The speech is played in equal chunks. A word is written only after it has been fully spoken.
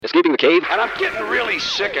Escaping the Cave. And I'm getting really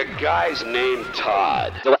sick of guys named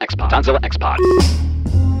Todd. Tonzilla X-Pod.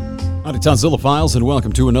 Howdy, Tonzilla Files, and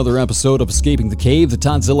welcome to another episode of Escaping the Cave, the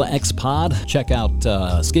Tonzilla X-Pod. Check out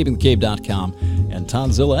escapingthecave.com and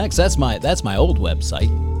Tonzilla X. That's my old website.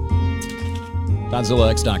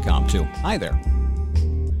 TonzillaX.com, too. Hi there.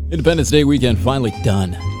 Independence Day weekend finally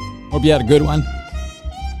done. Hope you had a good one.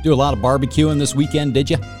 Do a lot of barbecuing this weekend, did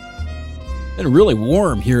you? Been really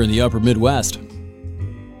warm here in the upper Midwest.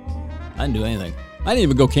 I didn't do anything. I didn't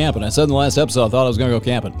even go camping. I said in the last episode I thought I was going to go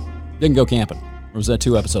camping. Didn't go camping. Or was that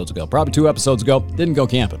 2 episodes ago? Probably 2 episodes ago. Didn't go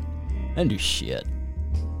camping. I didn't do shit.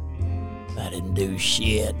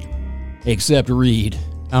 Except read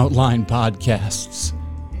outline podcasts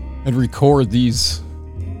and record these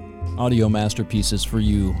audio masterpieces for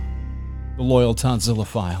you, the loyal Tonzilla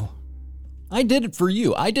file. I did it for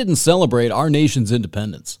you. I didn't celebrate our nation's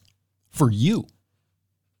independence. For you.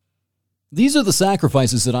 These are the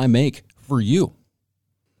sacrifices that I make for you.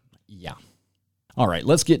 Yeah. All right,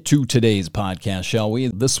 let's get to today's podcast, shall we?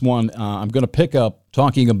 This one, I'm going to pick up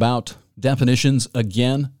talking about definitions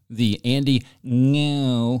again, the Andy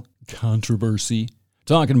Ngo controversy.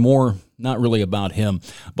 Talking more, not really about him,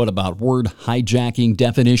 but about word hijacking,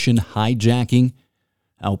 definition hijacking,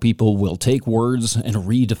 how people will take words and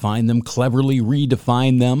redefine them, cleverly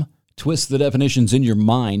redefine them, twist the definitions in your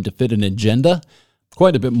mind to fit an agenda.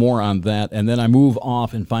 Quite a bit more on that, and then I move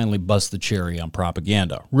off and finally bust the cherry on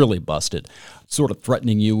propaganda. Really bust it. Sort of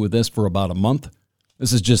threatening you with this for about a month.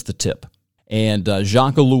 This is just the tip. And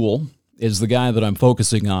Jacques Ellul is the guy that I'm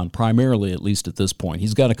focusing on primarily, at least at this point.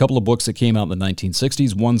 He's got a couple of books that came out in the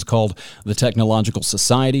 1960s. One's called The Technological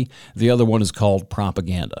Society. The other one is called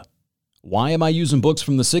Propaganda. Why am I using books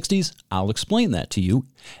from the 60s? I'll explain that to you.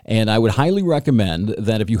 And I would highly recommend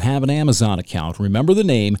that if you have an Amazon account, remember the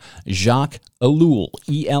name Jacques Ellul,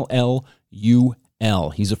 E-L-L-U-L.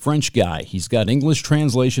 He's a French guy. He's got English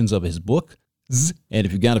translations of his book. And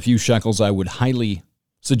if you've got a few shekels, I would highly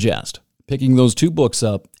suggest picking those 2 books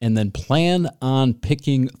up and then plan on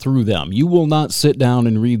picking through them. You will not sit down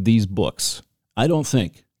and read these books, I don't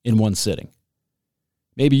think, in one sitting.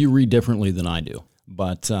 Maybe you read differently than I do,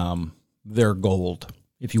 but they're gold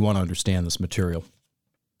if you want to understand this material.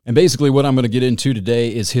 And basically what I'm going to get into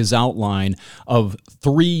today is his outline of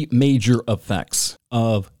 3 major effects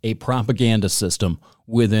of a propaganda system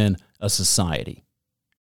within a society.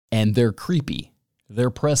 And they're creepy,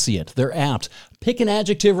 they're prescient, they're apt. Pick an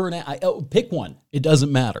adjective or pick one. It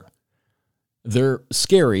doesn't matter. They're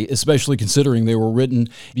scary, especially considering they were written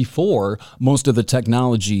before most of the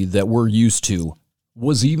technology that we're used to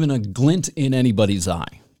was even a glint in anybody's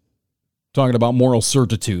eye. Talking about moral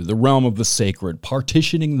certitude, the realm of the sacred,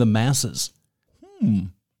 partitioning the masses.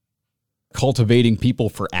 Cultivating people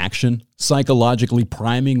for action, psychologically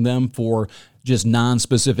priming them for just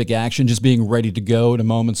non-specific action, just being ready to go at a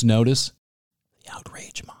moment's notice. The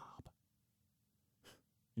outrage mob.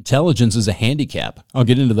 Intelligence is a handicap. I'll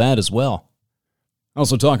get into that as well. I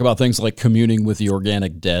also talk about things like communing with the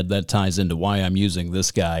organic dead. That ties into why I'm using this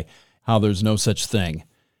guy, how there's no such thing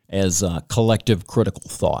as collective critical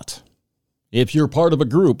thought. If you're part of a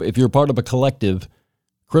group, if you're part of a collective,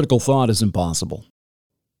 critical thought is impossible.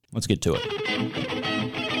 Let's get to it.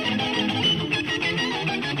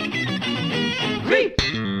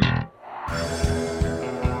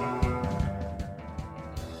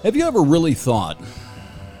 Have you ever really thought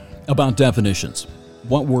about definitions?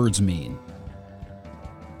 What words mean?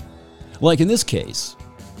 Like in this case,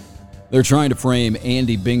 they're trying to frame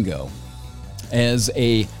Andy Bingo as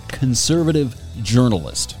a conservative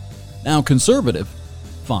journalist. Now, conservative,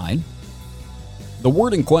 fine. The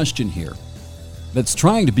word in question here that's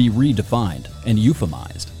trying to be redefined and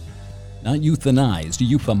euphemized, not euthanized,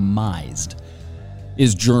 euphemized,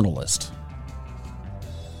 is journalist.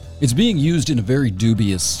 It's being used in a very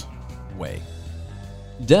dubious way.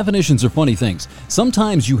 Definitions are funny things.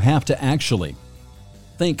 Sometimes you have to actually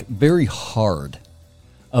think very hard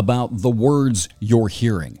about the words you're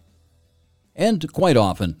hearing. And quite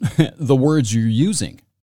often, the words you're using.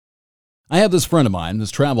 I have this friend of mine, this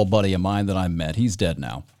travel buddy of mine that I met. He's dead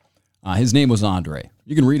now. His name was Andre.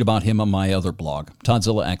 You can read about him on my other blog,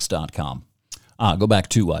 TonzillaX.com. Go back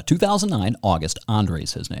to 2009, August.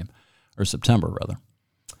 Andre's his name. Or September, rather.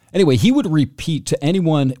 Anyway, he would repeat to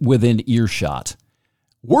anyone within earshot,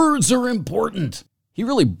 words are important. He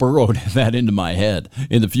really burrowed that into my head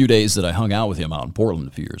in the few days that I hung out with him out in Portland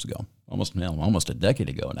a few years ago. Almost a decade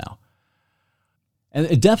ago now.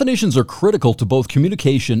 And definitions are critical to both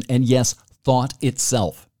communication and, yes, thought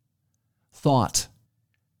itself. Thought.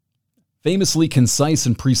 Famously concise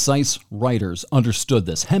and precise writers understood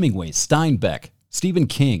this. Hemingway, Steinbeck, Stephen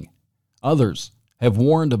King, others have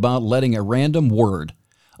warned about letting a random word,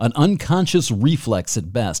 an unconscious reflex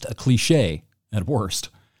at best, a cliche at worst,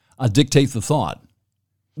 dictate the thought.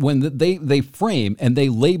 When they frame and they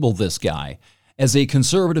label this guy as a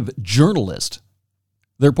conservative journalist,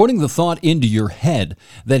 they're putting the thought into your head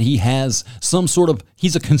that he has some sort of,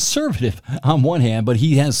 he's a conservative on one hand, but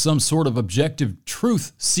he has some sort of objective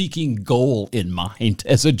truth-seeking goal in mind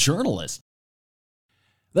as a journalist.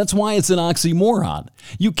 That's why it's an oxymoron.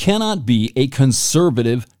 You cannot be a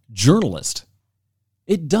conservative journalist.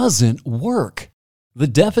 It doesn't work. The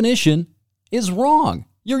definition is wrong.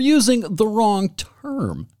 You're using the wrong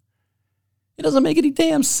term. It doesn't make any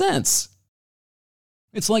damn sense.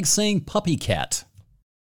 It's like saying puppy cat.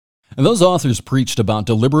 And those authors preached about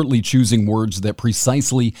deliberately choosing words that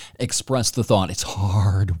precisely express the thought. It's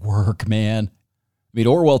hard work, man. I mean,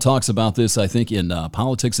 Orwell talks about this, I think, in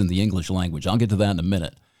Politics in the English Language. I'll get to that in a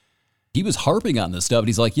minute. He was harping on this stuff, and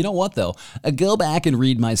he's like, you know what, though? Go back and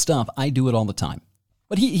read my stuff. I do it all the time.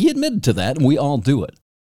 But he admitted to that, and we all do it.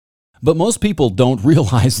 But most people don't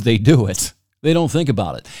realize they do it. They don't think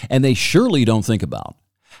about it. And they surely don't think about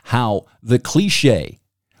how the cliche,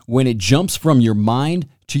 when it jumps from your mind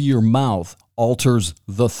to your mouth, alters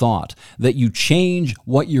the thought, that you change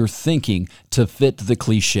what you're thinking to fit the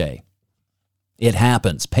cliche. It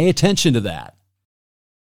happens. Pay attention to that.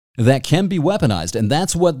 That can be weaponized, and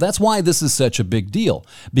that's why this is such a big deal,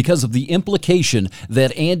 because of the implication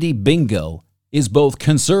that Andy Bingo is both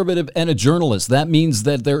conservative and a journalist. That means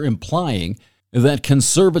that they're implying that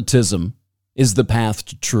conservatism is the path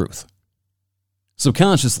to truth.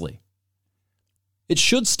 Subconsciously, it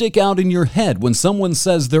should stick out in your head when someone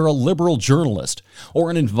says they're a liberal journalist or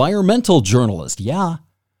an environmental journalist. Yeah,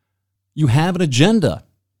 you have an agenda.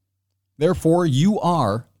 Therefore, you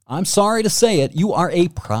are, I'm sorry to say it, you are a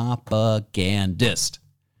propagandist.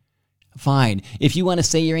 Fine. If you want to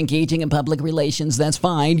say you're engaging in public relations, that's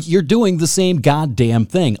fine. You're doing the same goddamn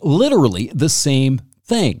thing. Literally the same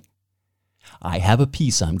thing. I have a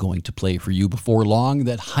piece I'm going to play for you before long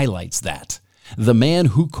that highlights that. The man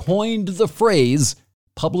who coined the phrase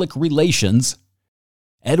public relations,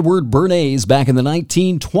 Edward Bernays, back in the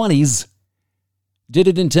 1920s, did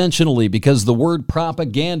it intentionally because the word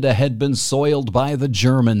propaganda had been soiled by the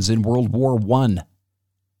Germans in World War I.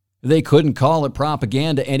 They couldn't call it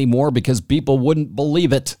propaganda anymore because people wouldn't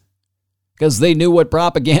believe it. Because they knew what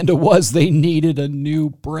propaganda was. They needed a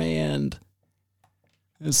new brand.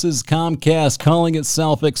 This is Comcast calling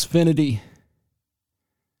itself Xfinity.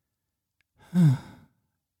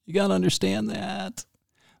 You got to understand that.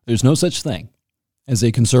 There's no such thing as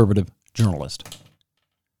a conservative journalist.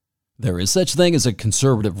 There is such thing as a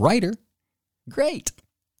conservative writer. Great.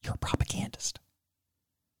 You're a propagandist.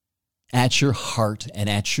 At your heart and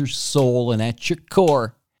at your soul and at your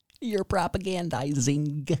core, you're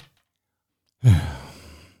propagandizing.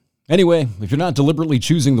 Anyway, if you're not deliberately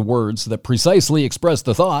choosing the words that precisely express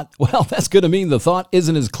the thought, well, that's going to mean the thought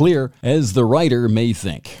isn't as clear as the writer may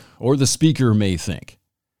think or the speaker may think.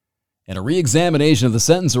 And a re-examination of the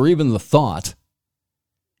sentence or even the thought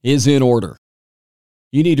is in order.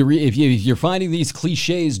 You need to, if you're finding these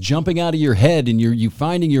cliches jumping out of your head and you're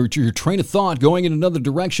finding your train of thought going in another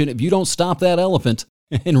direction, if you don't stop that elephant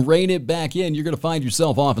and rein it back in, you're going to find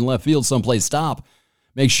yourself off in left field someplace. Stop.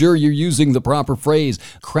 Make sure you're using the proper phrase.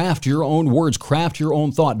 Craft your own words. Craft your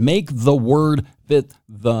own thought. Make the word fit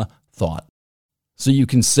the thought so you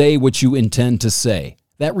can say what you intend to say.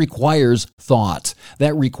 That requires thought.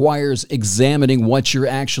 That requires examining what you're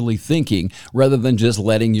actually thinking rather than just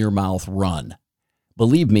letting your mouth run.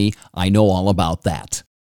 Believe me, I know all about that.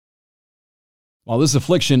 While this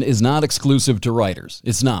affliction is not exclusive to writers,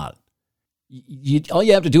 it's not. All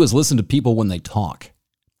you have to do is listen to people when they talk.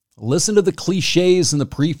 Listen to the cliches and the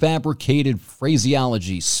prefabricated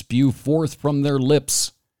phraseology spew forth from their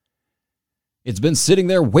lips. It's been sitting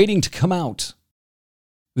there waiting to come out.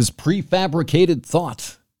 This prefabricated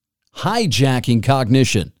thought, hijacking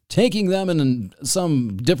cognition, taking them in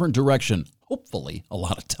some different direction, hopefully a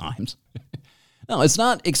lot of times. No, it's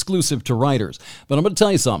not exclusive to writers, but I'm going to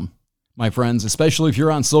tell you something, my friends, especially if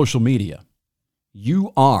you're on social media.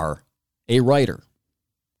 You are a writer,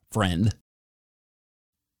 friend.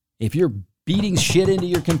 If you're beating shit into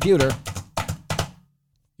your computer,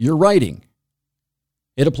 you're writing.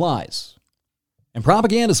 It applies. And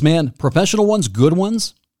propagandists, man, professional ones, good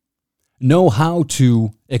ones, know how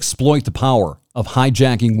to exploit the power of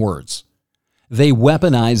hijacking words. They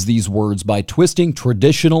weaponize these words by twisting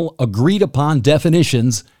traditional, agreed-upon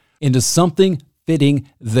definitions into something fitting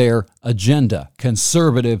their agenda.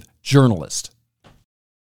 Conservative journalist.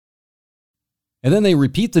 And then they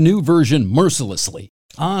repeat the new version mercilessly.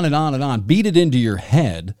 On and on and on. Beat it into your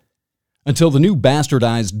head until the new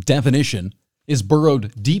bastardized definition is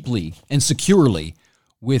burrowed deeply and securely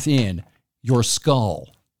within your skull.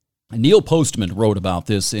 And Neil Postman wrote about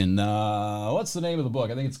this in, what's the name of the book?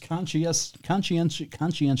 I think it's Conscientious.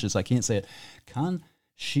 I can't say it. I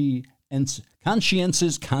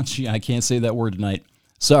can't say that word tonight.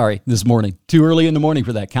 Sorry, this morning. Too early in the morning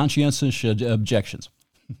for that. Conscientious objections.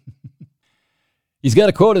 He's got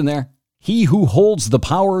a quote in there. He who holds the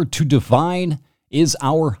power to define is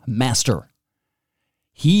our master.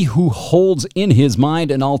 He who holds in his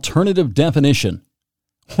mind an alternative definition,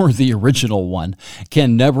 or the original one,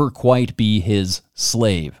 can never quite be his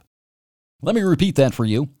slave. Let me repeat that for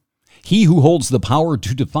you. He who holds the power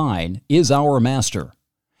to define is our master.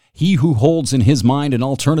 He who holds in his mind an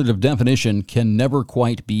alternative definition can never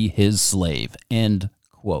quite be his slave. End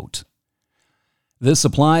quote. This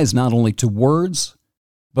applies not only to words,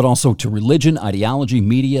 but also to religion, ideology,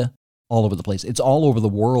 media, all over the place. It's all over the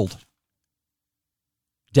world.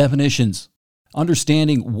 Definitions.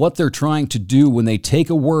 Understanding what they're trying to do when they take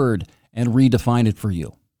a word and redefine it for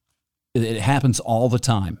you. It happens all the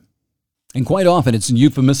time. And quite often it's in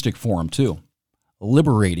euphemistic form too.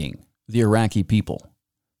 Liberating the Iraqi people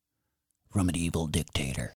from an evil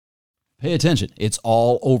dictator. Pay attention. It's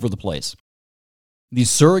all over the place. These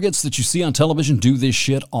surrogates that you see on television do this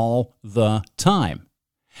shit all the time.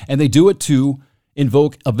 And they do it to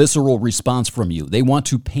invoke a visceral response from you. They want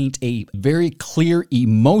to paint a very clear,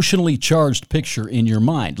 emotionally charged picture in your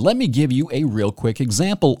mind. Let me give you a real quick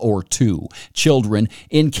example or two. Children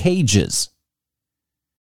in cages.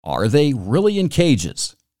 Are they really in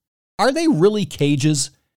cages? Are they really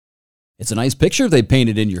cages? It's a nice picture they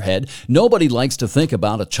painted in your head. Nobody likes to think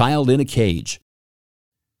about a child in a cage.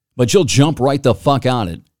 But you'll jump right the fuck on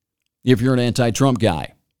it if you're an anti-Trump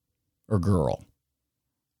guy or girl.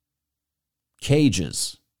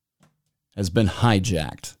 Cages has been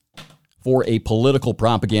hijacked for a political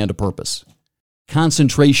propaganda purpose.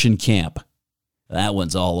 Concentration camp. That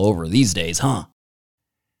one's all over these days, huh?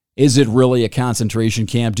 Is it really a concentration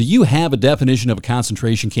camp? Do you have a definition of a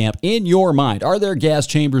concentration camp in your mind? Are there gas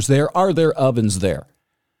chambers there? Are there ovens there?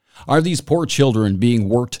 Are these poor children being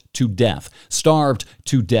worked to death, starved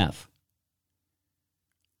to death,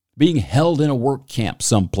 being held in a work camp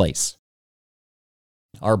someplace?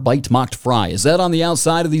 Our bite mocked fry, is that on the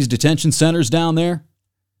outside of these detention centers down there?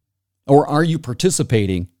 Or are you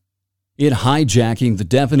participating in hijacking the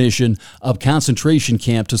definition of concentration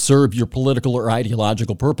camp to serve your political or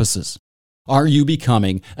ideological purposes? Are you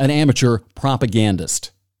becoming an amateur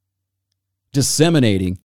propagandist,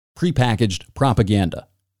 disseminating prepackaged propaganda?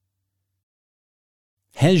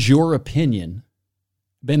 Has your opinion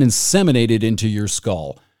been inseminated into your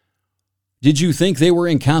skull? Did you think they were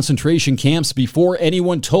in concentration camps before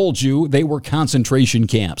anyone told you they were concentration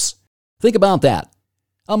camps? Think about that.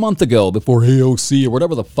 A month ago, before AOC or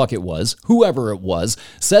whatever the fuck it was, whoever it was,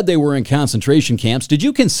 said they were in concentration camps, did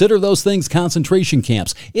you consider those things concentration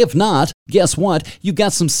camps? If not, guess what? You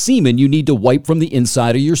got some semen you need to wipe from the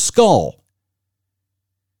inside of your skull.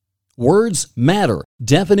 Words matter.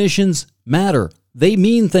 Definitions matter. They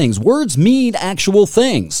mean things. Words mean actual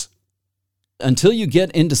things. Until you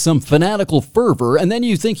get into some fanatical fervor, and then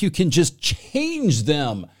you think you can just change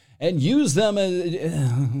them and use them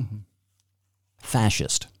as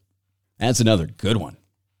fascist. That's another good one.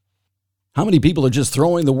 How many people are just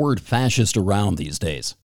throwing the word fascist around these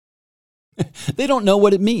days? They don't know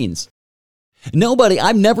what it means. Nobody,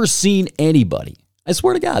 I've never seen anybody, I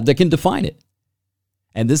swear to God, that can define it.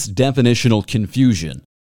 And this definitional confusion,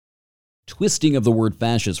 twisting of the word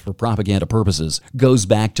fascist for propaganda purposes, goes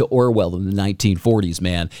back to Orwell in the 1940s,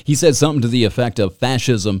 man. He said something to the effect of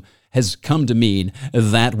fascism has come to mean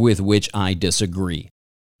that with which I disagree.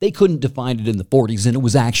 They couldn't define it in the 40s, and it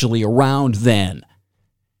was actually around then.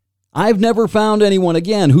 I've never found anyone,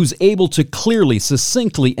 again, who's able to clearly,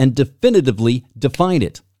 succinctly, and definitively define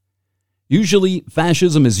it. Usually,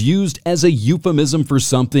 fascism is used as a euphemism for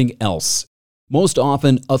something else, most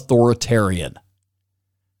often authoritarian.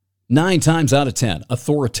 9 times out of 10,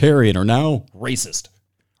 authoritarian are now racist.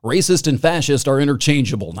 Racist and fascist are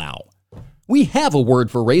interchangeable now. We have a word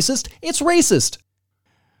for racist. It's racist.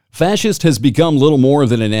 Fascist has become little more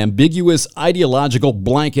than an ambiguous ideological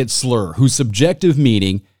blanket slur whose subjective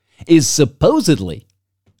meaning is supposedly,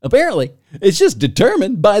 apparently, it's just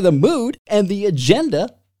determined by the mood and the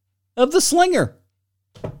agenda of the slinger.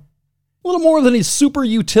 A little more than a super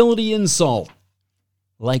utility insult.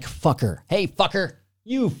 Like fucker. Hey, fucker.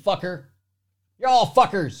 You fucker. You're all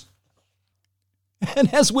fuckers.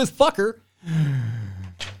 And as with fucker,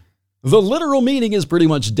 the literal meaning is pretty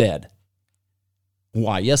much dead.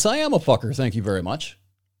 Why, yes, I am a fucker. Thank you very much.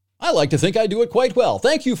 I like to think I do it quite well.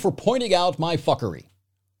 Thank you for pointing out my fuckery.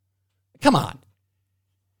 Come on.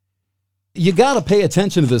 You got to pay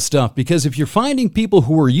attention to this stuff, because if you're finding people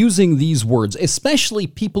who are using these words, especially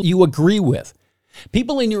people you agree with,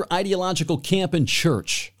 people in your ideological camp and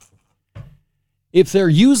church, if they're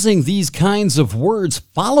using these kinds of words,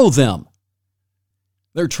 follow them.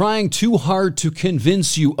 They're trying too hard to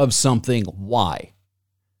convince you of something. Why?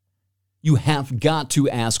 You have got to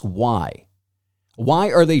ask why.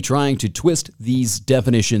 Why are they trying to twist these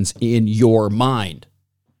definitions in your mind?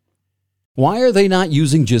 Why are they not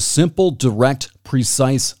using just simple, direct,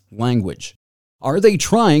 precise language? Are they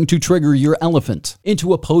trying to trigger your elephant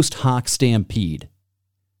into a post hoc stampede?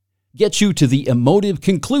 Get you to the emotive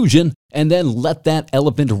conclusion and then let that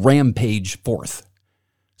elephant rampage forth,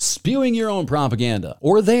 spewing your own propaganda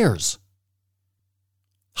or theirs.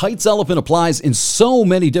 Height's elephant applies in so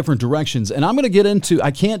many different directions, and I'm going to get into,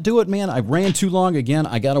 I can't do it, man. I ran too long again.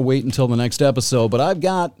 I got to wait until the next episode, but I've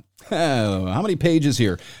got, how many pages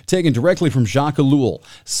here? Taken directly from Jacques Ellul.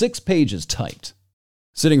 6 pages typed,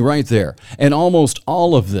 sitting right there. And almost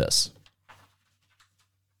all of this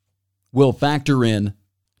will factor in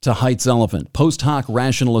to Height's elephant. Post hoc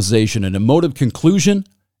rationalization, an emotive conclusion,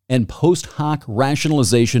 and post hoc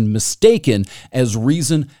rationalization mistaken as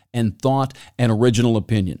reason and thought and original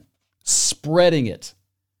opinion. Spreading it.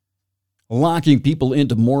 Locking people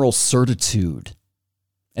into moral certitude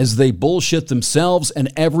as they bullshit themselves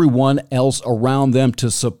and everyone else around them to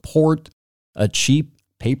support a cheap,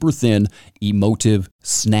 paper-thin, emotive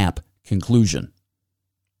snap conclusion.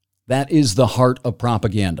 That is the heart of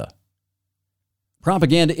propaganda.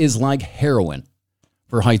 Propaganda is like heroin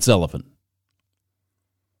for Height's elephant.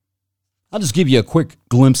 I'll just give you a quick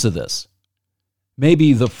glimpse of this.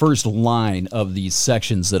 Maybe the first line of these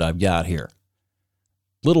sections that I've got here.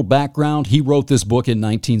 Little background, he wrote this book in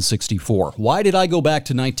 1964. Why did I go back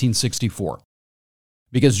to 1964?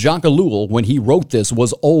 Because Jacques Ellul, when he wrote this,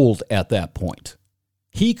 was old at that point.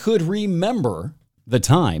 He could remember the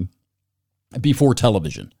time before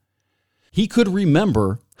television. He could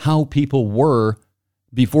remember how people were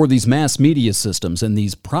before these mass media systems and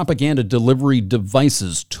these propaganda delivery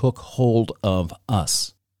devices took hold of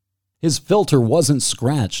us. His filter wasn't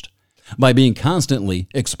scratched by being constantly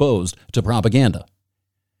exposed to propaganda.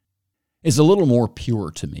 It's a little more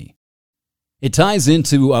pure to me. It ties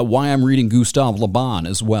into why I'm reading Gustave Le Bon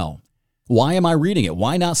as well. Why am I reading it?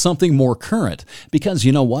 Why not something more current? Because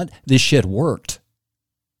you know what? This shit worked.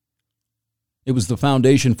 It was the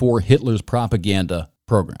foundation for Hitler's propaganda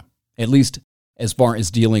program, at least as far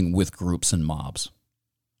as dealing with groups and mobs.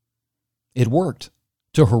 It worked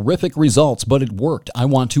to horrific results, but it worked. I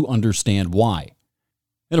want to understand why.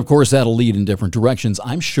 And of course, that'll lead in different directions,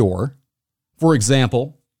 I'm sure. For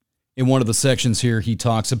example, in one of the sections here, he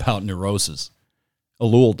talks about neurosis.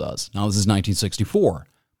 Ellul does. Now, this is 1964.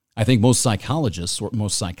 I think most psychologists or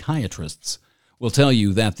most psychiatrists will tell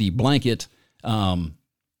you that the blanket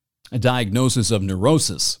diagnosis of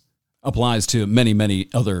neurosis applies to many, many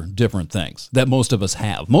other different things that most of us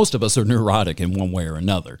have. Most of us are neurotic in one way or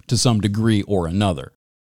another, to some degree or another.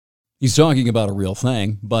 He's talking about a real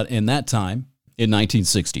thing, but in that time, in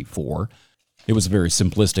 1964, it was a very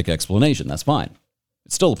simplistic explanation. That's fine.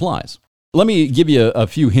 It still applies. Let me give you a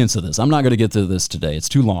few hints of this. I'm not going to get to this today. It's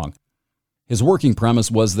too long. His working premise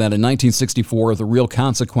was that in 1964, the real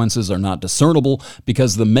consequences are not discernible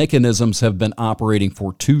because the mechanisms have been operating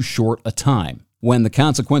for too short a time. When the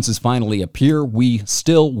consequences finally appear, we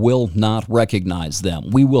still will not recognize them.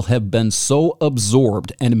 We will have been so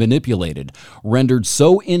absorbed and manipulated, rendered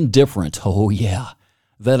so indifferent, oh yeah,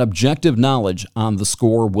 that objective knowledge on the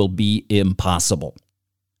score will be impossible.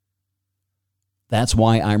 That's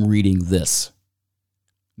why I'm reading this,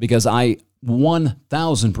 because I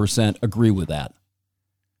 1,000% agree with that.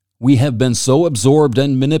 We have been so absorbed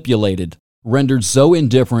and manipulated, rendered so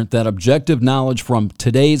indifferent that objective knowledge from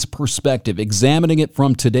today's perspective, examining it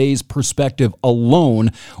from today's perspective alone,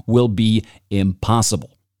 will be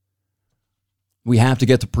impossible. We have to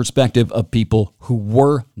get the perspective of people who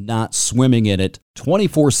were not swimming in it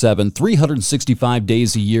 24/7, 365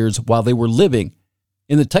 days a year while they were living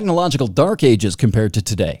in the technological dark ages compared to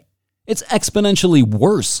today. It's exponentially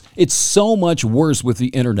worse. It's so much worse with the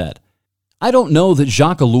internet. I don't know that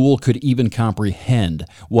Jacques Ellul could even comprehend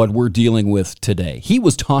what we're dealing with today. He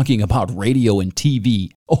was talking about radio and TV,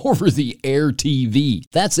 over-the-air TV.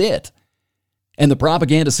 That's it. And the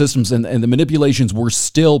propaganda systems and the manipulations were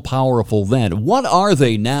still powerful then. What are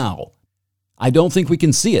they now? I don't think we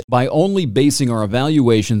can see it by only basing our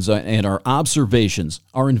evaluations and our observations,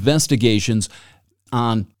 our investigations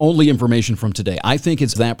on only information from today. I think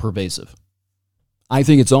it's that pervasive. I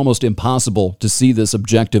think it's almost impossible to see this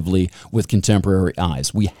objectively with contemporary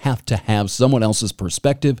eyes. We have to have someone else's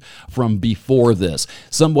perspective from before this.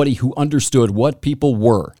 Somebody who understood what people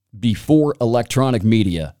were before electronic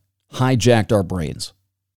media hijacked our brains.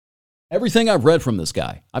 Everything I've read from this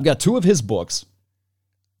guy, I've got 2 of his books.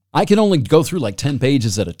 I can only go through like 10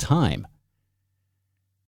 pages at a time.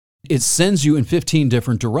 It sends you in 15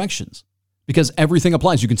 different directions because everything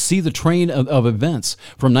applies. You can see the train of events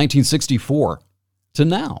from 1964 to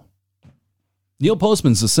now. Neil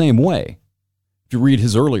Postman's the same way, if you read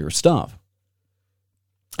his earlier stuff.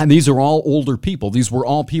 And these are all older people. These were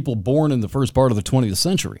all people born in the first part of the 20th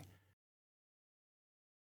century,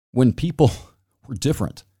 when people were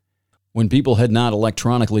different, when people had not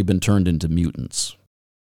electronically been turned into mutants.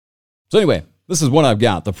 So anyway, this is what I've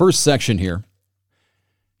got. The first section here,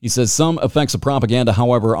 he says, some effects of propaganda,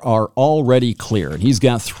 however, are already clear. And he's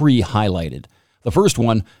got 3 highlighted. The first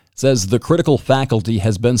one says the critical faculty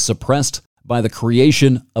has been suppressed by the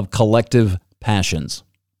creation of collective passions.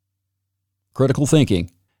 Critical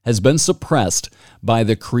thinking has been suppressed by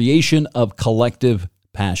the creation of collective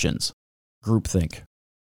passions. Groupthink,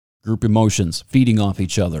 group emotions, feeding off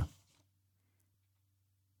each other.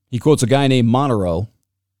 He quotes a guy named Monroe,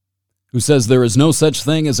 who says there is no such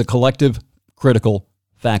thing as a collective critical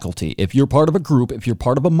faculty. If you're part of a group, if you're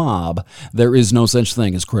part of a mob, there is no such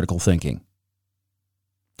thing as critical thinking.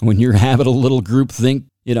 When you're having a little group think,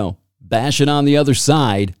 bashing on the other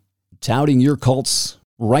side, touting your cult's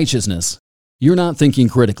righteousness, you're not thinking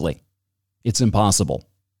critically. It's impossible.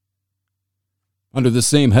 Under the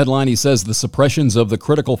same headline, he says the suppressions of the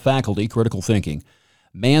critical faculty, critical thinking,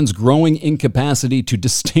 man's growing incapacity to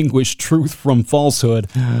distinguish truth from falsehood.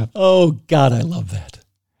 Oh, God, I love that.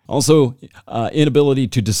 Also, inability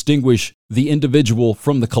to distinguish the individual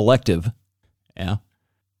from the collective. Yeah.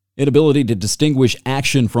 Inability to distinguish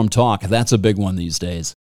action from talk. That's a big one these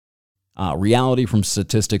days. Reality from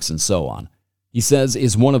statistics and so on. He says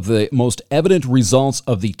is one of the most evident results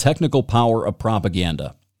of the technical power of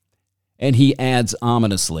propaganda. And he adds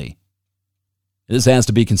ominously, this has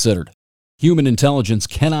to be considered. Human intelligence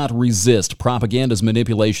cannot resist propaganda's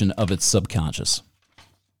manipulation of its subconscious.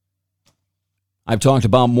 I've talked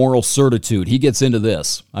about moral certitude. He gets into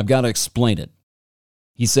this. I've got to explain it.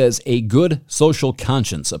 He says a good social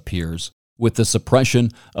conscience appears with the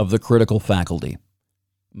suppression of the critical faculty.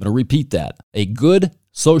 I'm going to repeat that. A good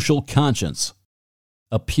social conscience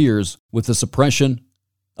appears with the suppression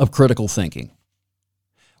of critical thinking.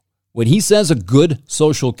 When he says a good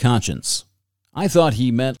social conscience, I thought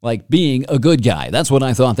he meant like being a good guy. That's what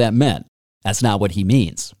I thought that meant. That's not what he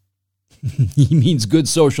means. He means good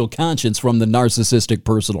social conscience from the narcissistic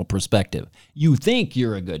personal perspective. You think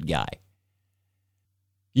you're a good guy.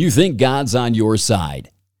 You think God's on your side.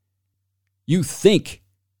 You think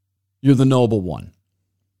you're the noble one.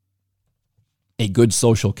 A good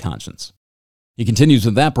social conscience. He continues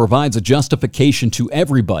with that provides a justification to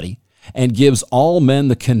everybody and gives all men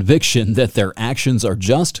the conviction that their actions are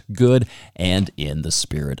just, good, and in the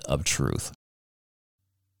spirit of truth.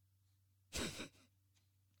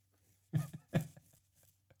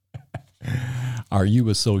 Are you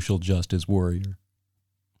a social justice warrior?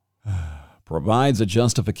 Provides a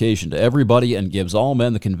justification to everybody and gives all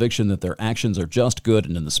men the conviction that their actions are just, good,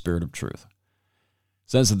 and in the spirit of truth.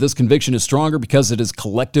 Says that this conviction is stronger because it is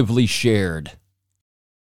collectively shared.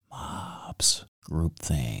 Mobs,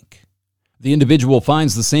 groupthink. The individual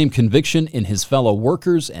finds the same conviction in his fellow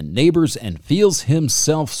workers and neighbors and feels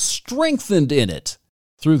himself strengthened in it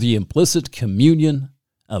through the implicit communion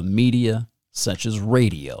of media such as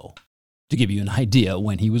radio. To give you an idea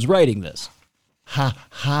when he was writing this.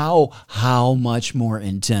 How much more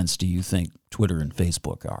intense do you think Twitter and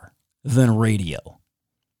Facebook are than radio?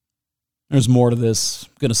 There's more to this.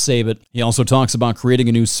 I'm going to save it. He also talks about creating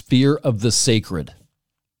a new sphere of the sacred.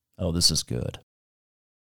 Oh, this is good.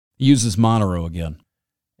 He uses Monroe again.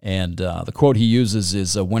 And the quote he uses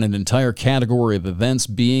is, when an entire category of events,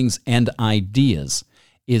 beings, and ideas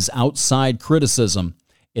is outside criticism,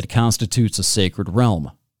 it constitutes a sacred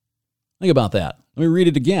realm. Think about that. Let me read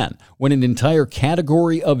it again. When an entire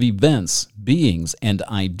category of events, beings, and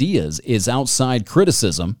ideas is outside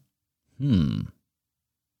criticism, who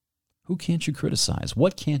can't you criticize?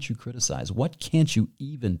 What can't you criticize? What can't you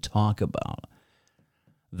even talk about?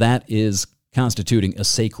 That is constituting a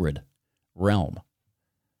sacred realm.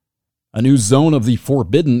 A new zone of the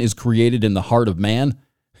forbidden is created in the heart of man,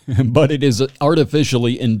 but it is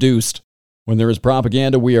artificially induced. When there is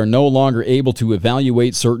propaganda, we are no longer able to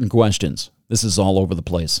evaluate certain questions. This is all over the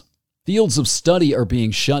place. Fields of study are being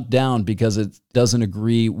shut down because it doesn't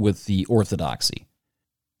agree with the orthodoxy.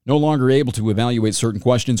 No longer able to evaluate certain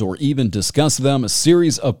questions or even discuss them, a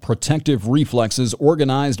series of protective reflexes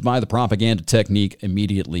organized by the propaganda technique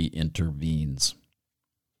immediately intervenes.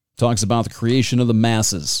 Talks about the creation of the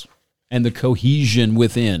masses and the cohesion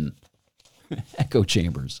within. Echo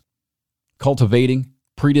chambers. Cultivating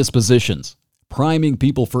predispositions. Priming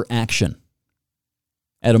people for action.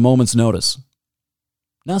 At a moment's notice.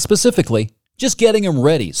 Now specifically, just getting them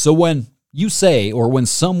ready so when you say, or when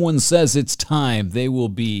someone says it's time, they will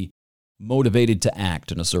be motivated to act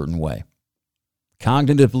in a certain way.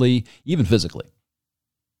 Cognitively, even physically.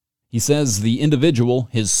 He says the individual,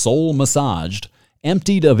 his soul massaged,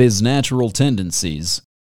 emptied of his natural tendencies,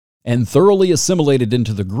 and thoroughly assimilated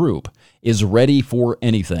into the group, is ready for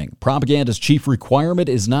anything. Propaganda's chief requirement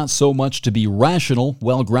is not so much to be rational,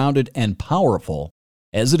 well-grounded, and powerful,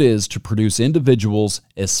 as it is to produce individuals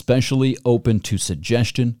especially open to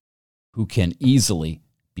suggestion, who can easily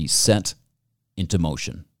be set into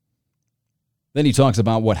motion. Then he talks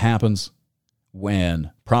about what happens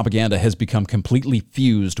when propaganda has become completely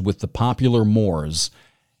fused with the popular mores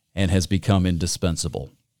and has become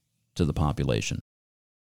indispensable to the population.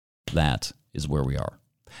 That is where we are.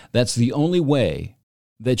 That's the only way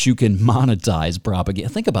that you can monetize propaganda.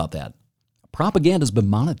 Think about that. Propaganda's been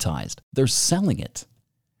monetized. They're selling it.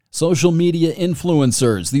 Social media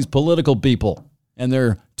influencers, these political people, and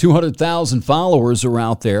their 200,000 followers are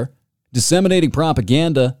out there disseminating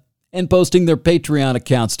propaganda and posting their Patreon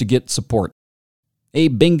accounts to get support. Hey,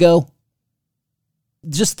 bingo.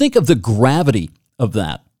 Just think of the gravity of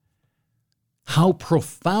that. How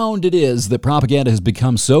profound it is that propaganda has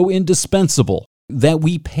become so indispensable that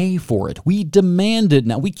we pay for it. We demand it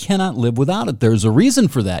now. We cannot live without it. There's a reason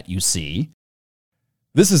for that, you see.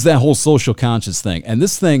 This is that whole social conscious thing. And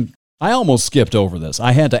this thing, I almost skipped over this.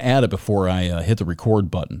 I had to add it before I hit the record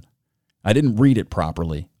button. I didn't read it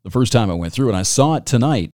properly the first time I went through, and I saw it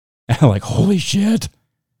tonight. And I'm like, holy shit.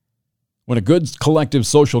 When a good collective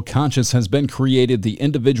social conscience has been created, the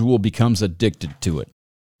individual becomes addicted to it,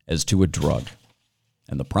 as to a drug.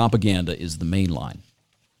 And the propaganda is the main line.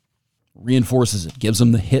 Reinforces it, gives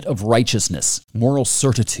them the hit of righteousness, moral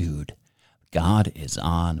certitude. God is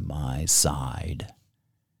on my side.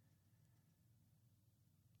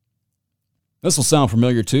 This will sound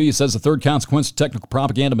familiar to you. He says the third consequence of technical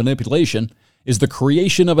propaganda manipulation is the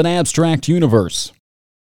creation of an abstract universe.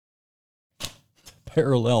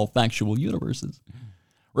 Parallel factual universes.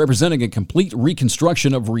 Representing a complete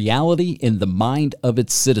reconstruction of reality in the mind of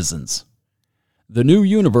its citizens. The new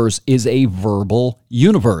universe is a verbal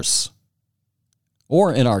universe.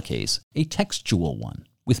 Or, in our case, a textual one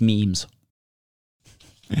with memes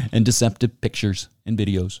and deceptive pictures and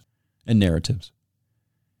videos and narratives.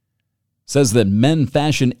 Says that men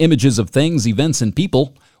fashion images of things, events, and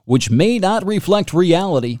people which may not reflect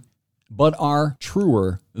reality, but are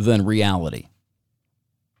truer than reality.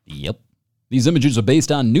 Yep. These images are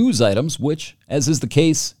based on news items, which, as is the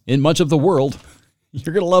case in much of the world,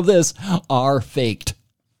 you're going to love this, are faked.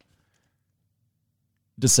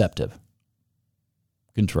 Deceptive.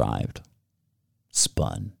 Contrived.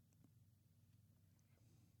 Spun.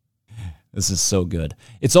 This is so good.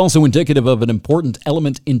 It's also indicative of an important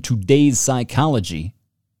element in today's psychology,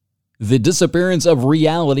 the disappearance of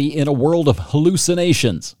reality in a world of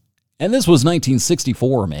hallucinations. And this was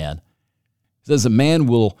 1964, man. It says a man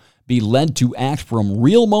will be led to act from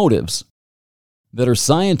real motives that are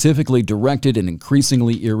scientifically directed and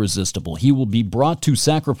increasingly irresistible. He will be brought to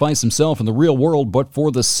sacrifice himself in the real world, but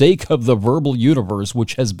for the sake of the verbal universe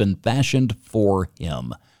which has been fashioned for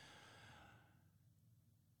him.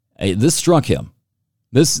 Hey, this struck him.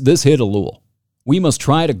 This hit Elul. We must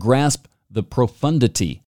try to grasp the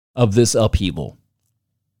profundity of this upheaval.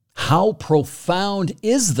 How profound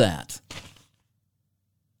is that?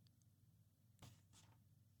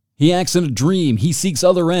 He acts in a dream. He seeks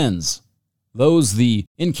other ends. Those the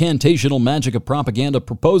incantational magic of propaganda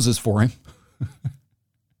proposes for him.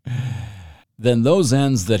 Then those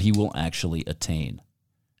ends that he will actually attain.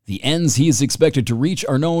 The ends he is expected to reach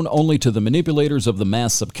are known only to the manipulators of the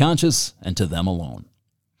mass subconscious and to them alone.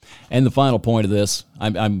 And the final point of this,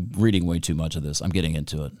 I'm reading way too much of this. I'm getting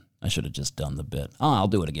into it. I should have just done the bit. I'll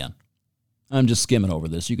do it again. I'm just skimming over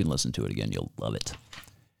this. You can listen to it again. You'll love it.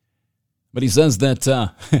 But he says that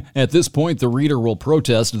at this point, the reader will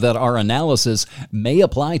protest that our analysis may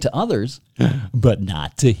apply to others, but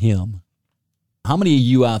not to him. How many of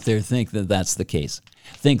you out there think that that's the case?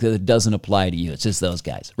 Think that it doesn't apply to you? It's just those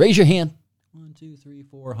guys. Raise your hand. 1, 2, 3,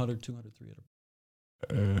 4, 100, 200,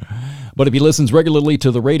 300. But if he listens regularly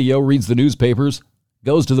to the radio, reads the newspapers,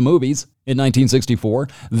 goes to the movies in 1964,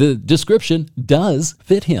 the description does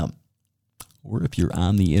fit him. Or if you're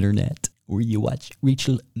on the internet, or you watch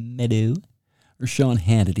Rachel Maddow or Sean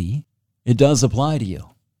Hannity, it does apply to you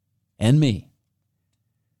and me.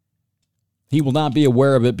 He will not be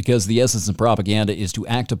aware of it because the essence of propaganda is to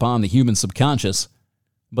act upon the human subconscious,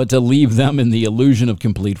 but to leave them in the illusion of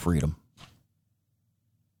complete freedom.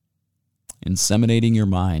 Inseminating your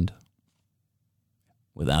mind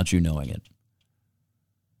without you knowing it.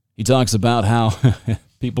 He talks about how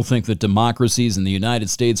people think that democracies in the United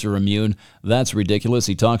States are immune. That's ridiculous.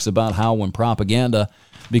 He talks about how when propaganda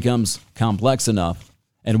becomes complex enough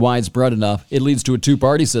and widespread enough, it leads to a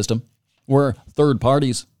two-party system where third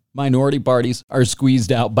parties, minority parties, are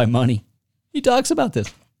squeezed out by money. He talks about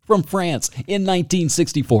this from France in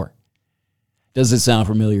 1964. Does it sound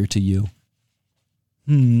familiar to you?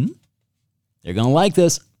 You're going to like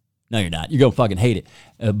this. No, you're not. You're going to fucking hate it,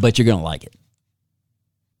 but you're going to like it.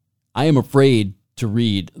 I am afraid to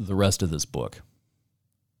read the rest of this book.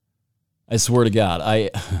 I swear to God,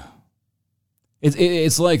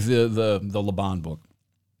 it's like the Le Bon book.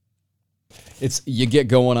 It's you get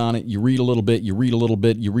going on it, you read a little bit, you read a little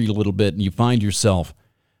bit, you read a little bit, and you find yourself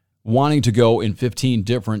wanting to go in 15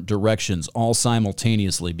 different directions all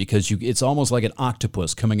simultaneously because it's almost like an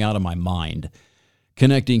octopus coming out of my mind,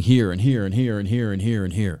 connecting here and here and here and here and here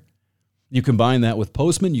and here. You combine that with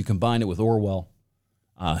Postman, you combine it with Orwell,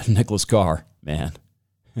 Nicholas Carr, man,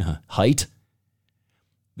 Height.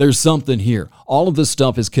 There's something here. All of this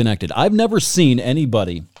stuff is connected. I've never seen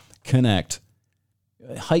anybody connect.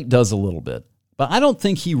 Height does a little bit, but I don't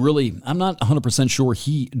think he really, I'm not 100% sure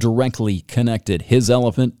he directly connected his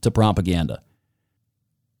elephant to propaganda,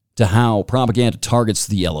 to how propaganda targets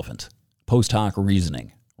the elephant. Post hoc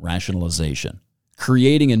reasoning, rationalization,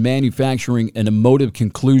 creating and manufacturing an emotive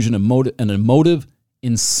conclusion, an emotive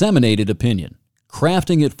inseminated opinion,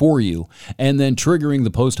 crafting it for you, and then triggering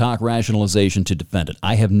the post hoc rationalization to defend it.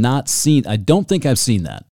 I don't think I've seen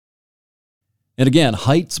that. And again,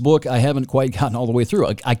 Height's book, I haven't quite gotten all the way through.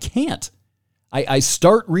 I can't. I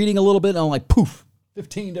start reading a little bit, and I'm like, poof,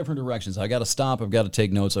 15 different directions. I got to stop. I've got to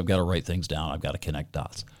take notes. I've got to write things down. I've got to connect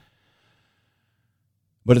dots.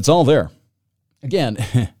 But it's all there. Again,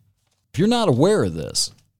 if you're not aware of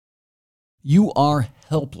this, you are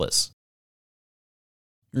helpless.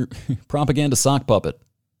 You're propaganda sock puppet.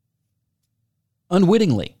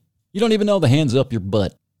 Unwittingly. You don't even know the hand's up your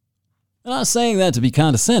butt. I'm not saying that to be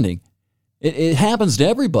condescending. It happens to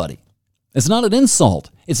everybody. It's not an insult.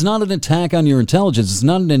 It's not an attack on your intelligence. It's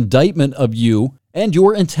not an indictment of you and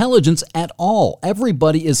your intelligence at all.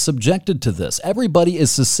 Everybody is subjected to this. Everybody is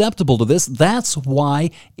susceptible to this. That's why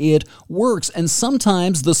it works. And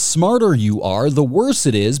sometimes the smarter you are, the worse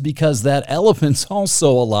it is because that elephant's also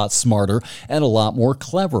a lot smarter and a lot more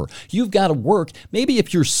clever. You've got to work. Maybe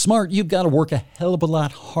if you're smart, you've got to work a hell of a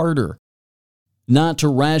lot harder not to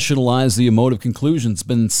rationalize the emotive conclusions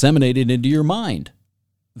been inseminated into your mind.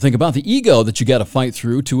 Think about the ego that you got to fight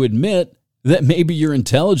through to admit that maybe your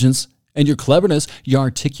intelligence and your cleverness, your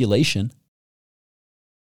articulation,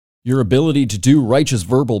 your ability to do righteous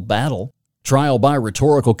verbal battle, trial by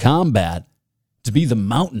rhetorical combat, to be the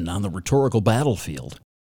mountain on the rhetorical battlefield.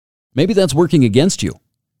 Maybe that's working against you.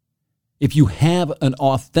 If you have an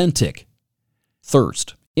authentic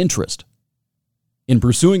thirst, interest in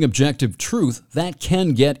pursuing objective truth, that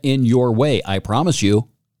can get in your way, I promise you.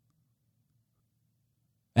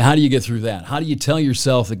 And how do you get through that? How do you tell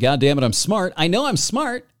yourself that, God damn it, I'm smart? I know I'm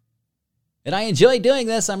smart. And I enjoy doing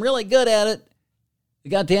this. I'm really good at it.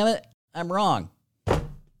 God damn it, I'm wrong.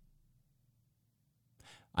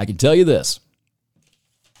 I can tell you this.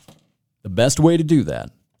 The best way to do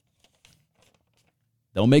that,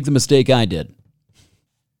 don't make the mistake I did.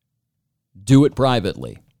 Do it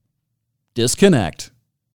privately. Disconnect.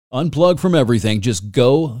 Unplug from everything. Just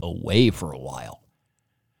go away for a while.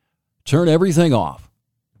 Turn everything off.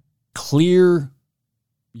 Clear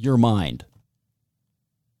your mind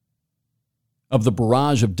of the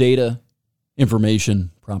barrage of data,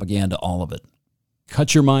 information, propaganda, all of it.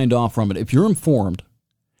 Cut your mind off from it. If you're informed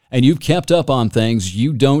and you've kept up on things,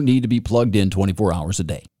 you don't need to be plugged in 24 hours a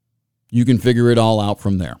day. You can figure it all out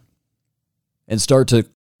from there and start to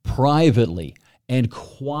privately and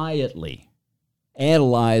quietly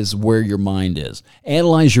analyze where your mind is.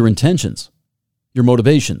 Analyze your intentions, your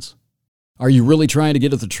motivations. Are you really trying to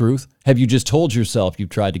get at the truth? Have you just told yourself you've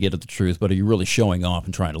tried to get at the truth, but are you really showing off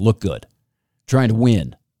and trying to look good? Trying to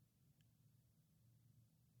win?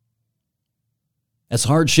 That's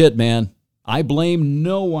hard shit, man. I blame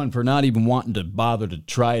no one for not even wanting to bother to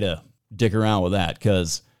try to dick around with that,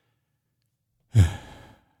 because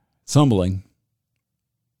it's humbling.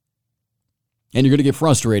 And you're going to get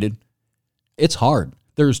frustrated. It's hard.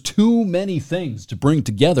 There's too many things to bring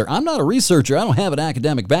together. I'm not a researcher. I don't have an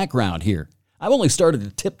academic background here. I've only started to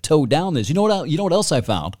tiptoe down this. You know what else I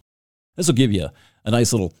found? This will give you a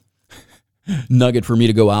nice little nugget for me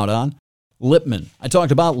to go out on. Lippmann. I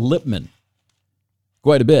talked about Lippmann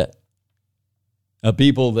quite a bit.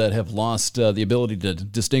 People that have lost the ability to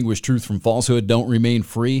distinguish truth from falsehood don't remain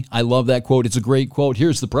free. I love that quote. It's a great quote.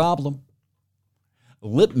 Here's the problem.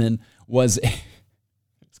 Lippmann was,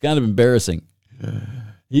 it's kind of embarrassing.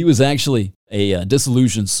 He was actually a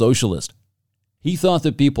disillusioned socialist. He thought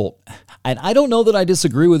that people, and I don't know that I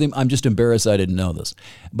disagree with him. I'm just embarrassed I didn't know this.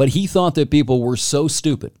 But he thought that people were so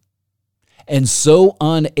stupid and so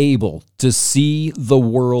unable to see the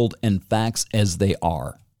world and facts as they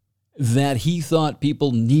are that he thought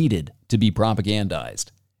people needed to be propagandized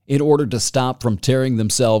in order to stop from tearing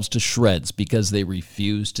themselves to shreds because they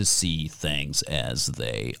refuse to see things as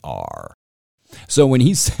they are. So when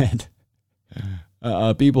he said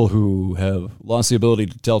people who have lost the ability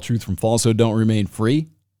to tell truth from falsehood don't remain free,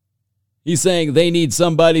 he's saying they need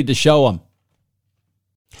somebody to show them.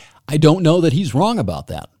 I don't know that he's wrong about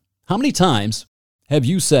that. How many times have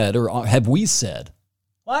you said, or have we said,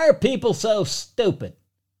 why are people so stupid?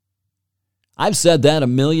 I've said that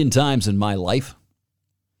 1,000,000 times in my life.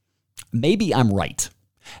 Maybe I'm right.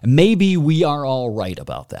 Maybe we are all right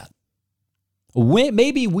about that.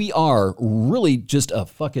 Maybe we are really just a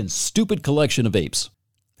fucking stupid collection of apes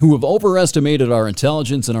who have overestimated our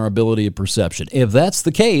intelligence and our ability of perception. If that's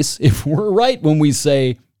the case, if we're right when we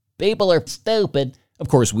say people are stupid, of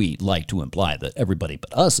course we like to imply that everybody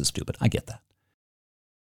but us is stupid. I get that.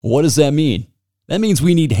 What does that mean? That means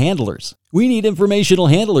we need handlers. We need informational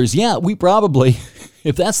handlers. Yeah, we probably,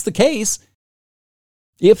 if that's the case,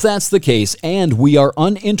 and we are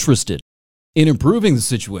uninterested in improving the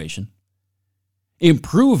situation,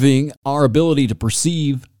 improving our ability to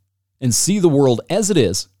perceive and see the world as it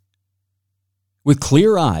is with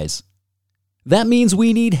clear eyes, that means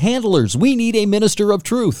we need handlers. We need a minister of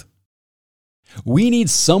truth. We need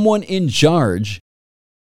someone in charge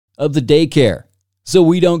of the daycare so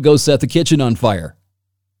we don't go set the kitchen on fire.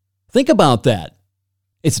 Think about that.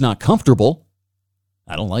 It's not comfortable.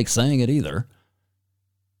 I don't like saying it either.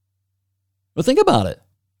 But think about it.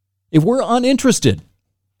 If we're uninterested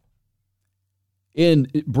in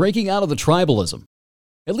breaking out of the tribalism,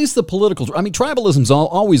 at least the political, tribalism's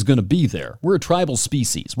always going to be there. We're a tribal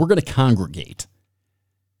species. We're going to congregate.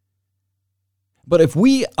 But if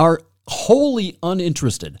we are wholly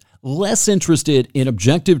uninterested, less interested in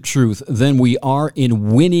objective truth than we are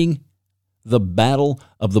in winning the battle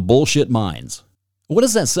of the bullshit minds, what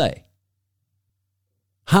does that say?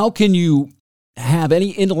 How can you have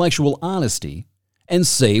any intellectual honesty and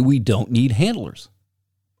say we don't need handlers?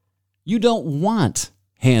 You don't want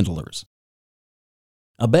handlers.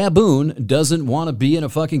 A baboon doesn't want to be in a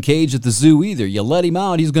fucking cage at the zoo either. You let him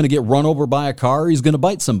out, he's going to get run over by a car, he's going to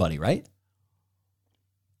bite somebody, right?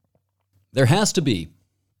 There has to be,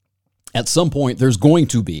 at some point, there's going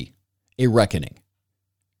to be a reckoning.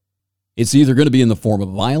 It's either going to be in the form of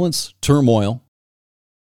violence, turmoil,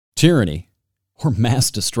 tyranny, or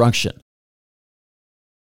mass destruction.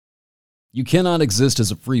 You cannot exist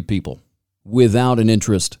as a free people without an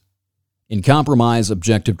interest in compromise,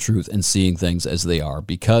 objective truth, and seeing things as they are,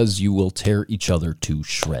 because you will tear each other to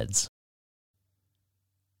shreds.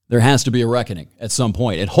 There has to be a reckoning at some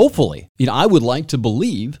point. And hopefully, I would like to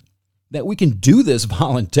believe that we can do this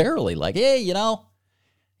voluntarily. Like, hey,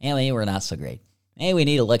 we're not so great. Hey, we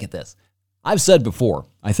need to look at this. I've said before,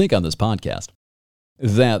 I think on this podcast,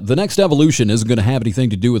 that the next evolution isn't going to have anything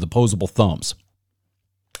to do with opposable thumbs.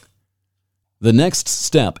 The next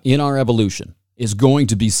step in our evolution is going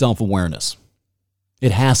to be self-awareness.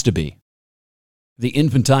 It has to be. The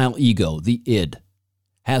infantile ego, the id,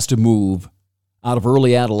 has to move out of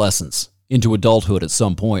early adolescence into adulthood at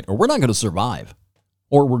some point, or we're not going to survive,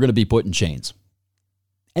 or we're going to be put in chains.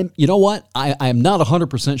 And you know what? I am not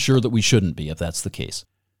 100% sure that we shouldn't be if that's the case.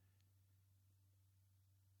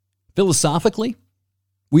 Philosophically,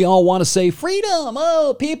 we all want to say freedom.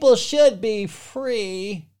 Oh, people should be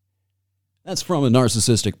free. That's from a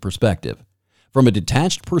narcissistic perspective. From a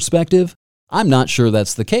detached perspective, I'm not sure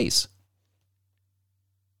that's the case.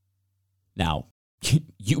 Now,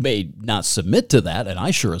 you may not submit to that, and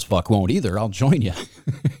I sure as fuck won't either. I'll join you.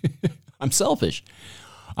 I'm selfish.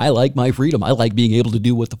 I like my freedom. I like being able to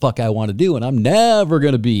do what the fuck I want to do, and I'm never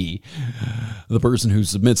going to be the person who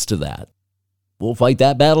submits to that. We'll fight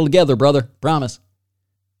that battle together, brother. Promise.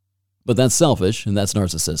 But that's selfish, and that's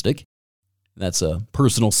narcissistic. That's a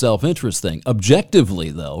personal self-interest thing. Objectively,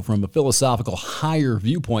 though, from a philosophical higher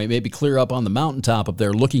viewpoint, maybe clear up on the mountaintop up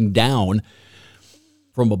there looking down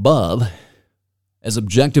from above, as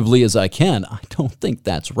objectively as I can, I don't think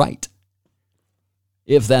that's right.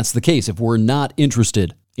 If that's the case, if we're not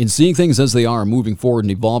interested in seeing things as they are, moving forward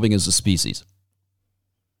and evolving as a species,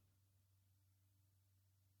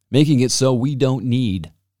 making it so we don't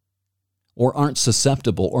need or aren't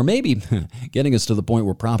susceptible, or maybe getting us to the point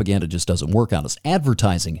where propaganda just doesn't work on us.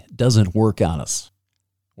 Advertising doesn't work on us.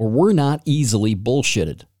 Or we're not easily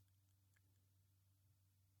bullshitted.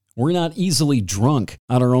 We're not easily drunk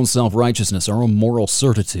on our own self-righteousness, our own moral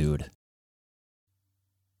certitude.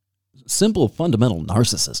 Simple, fundamental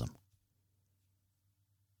narcissism.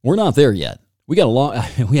 We're not there yet. We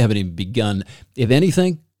haven't even begun. If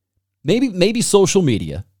anything, maybe social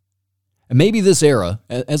media. And maybe this era,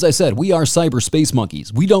 as I said, we are cyberspace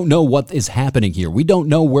monkeys. We don't know what is happening here. We don't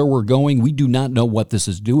know where we're going. We do not know what this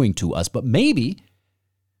is doing to us. But maybe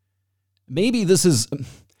this is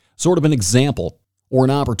sort of an example or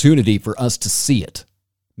an opportunity for us to see it.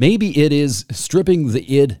 Maybe it is stripping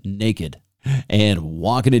the id naked and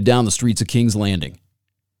walking it down the streets of King's Landing.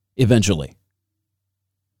 Eventually.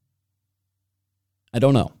 I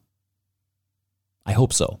don't know. I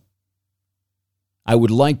hope so. I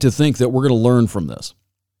would like to think that we're going to learn from this.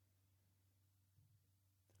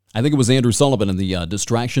 I think it was Andrew Sullivan in the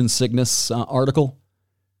Distraction Sickness article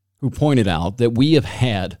who pointed out that we have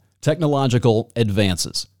had technological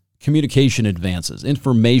advances, communication advances,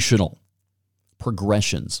 informational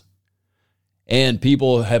progressions. And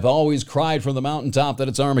people have always cried from the mountaintop that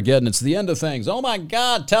it's Armageddon. It's the end of things. Oh my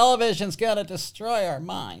God, television's going to destroy our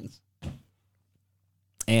minds.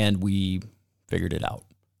 And we figured it out.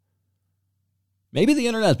 Maybe the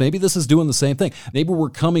internet, maybe this is doing the same thing. Maybe we're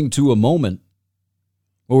coming to a moment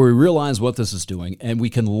where we realize what this is doing and we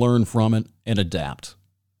can learn from it and adapt.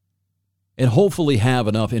 And hopefully have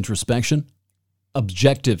enough introspection,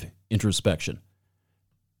 objective introspection.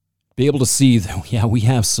 Be able to see that, yeah, we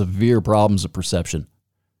have severe problems of perception.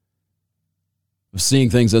 Of seeing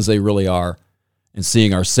things as they really are and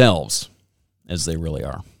seeing ourselves as they really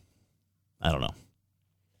are. I don't know.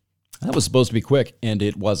 That was supposed to be quick, and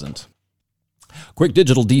it wasn't. Quick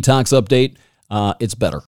digital detox update. It's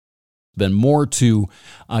better. Been more to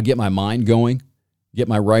get my mind going, get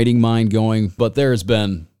my writing mind going, but there's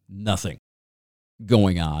been nothing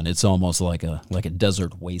going on. It's almost like a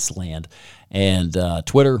desert wasteland. And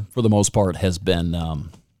Twitter, for the most part, has been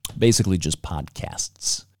basically just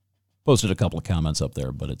podcasts. Posted a couple of comments up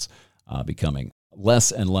there, but it's becoming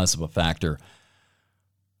less and less of a factor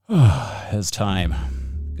as time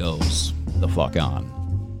goes the fuck on.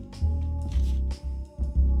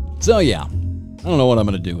 So yeah, I don't know what I'm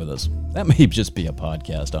going to do with this. That may just be a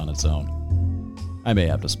podcast on its own. I may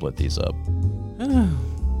have to split these up.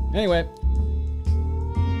 Anyway,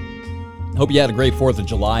 hope you had a great 4th of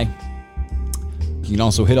July. You can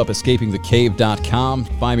also hit up escapingthecave.com.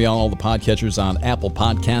 Find me on all the podcatchers on Apple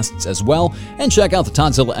Podcasts as well. And check out the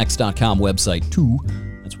ToddZillaX.com website too.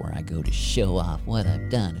 That's where I go to show off what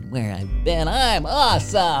I've done and where I've been. I'm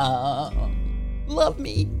awesome. Love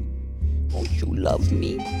me. Won't you love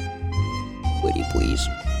me? Pretty please.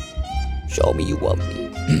 Show me you love me.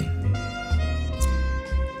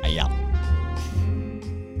 Yeah.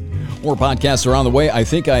 More podcasts are on the way. I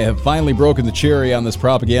think I have finally broken the cherry on this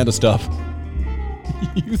propaganda stuff.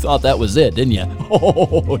 You thought that was it, didn't you?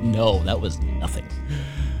 Oh, no, that was nothing.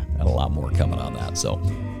 Got a lot more coming on that. So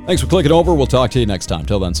thanks for clicking over. We'll talk to you next time.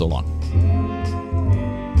 Till then, so long.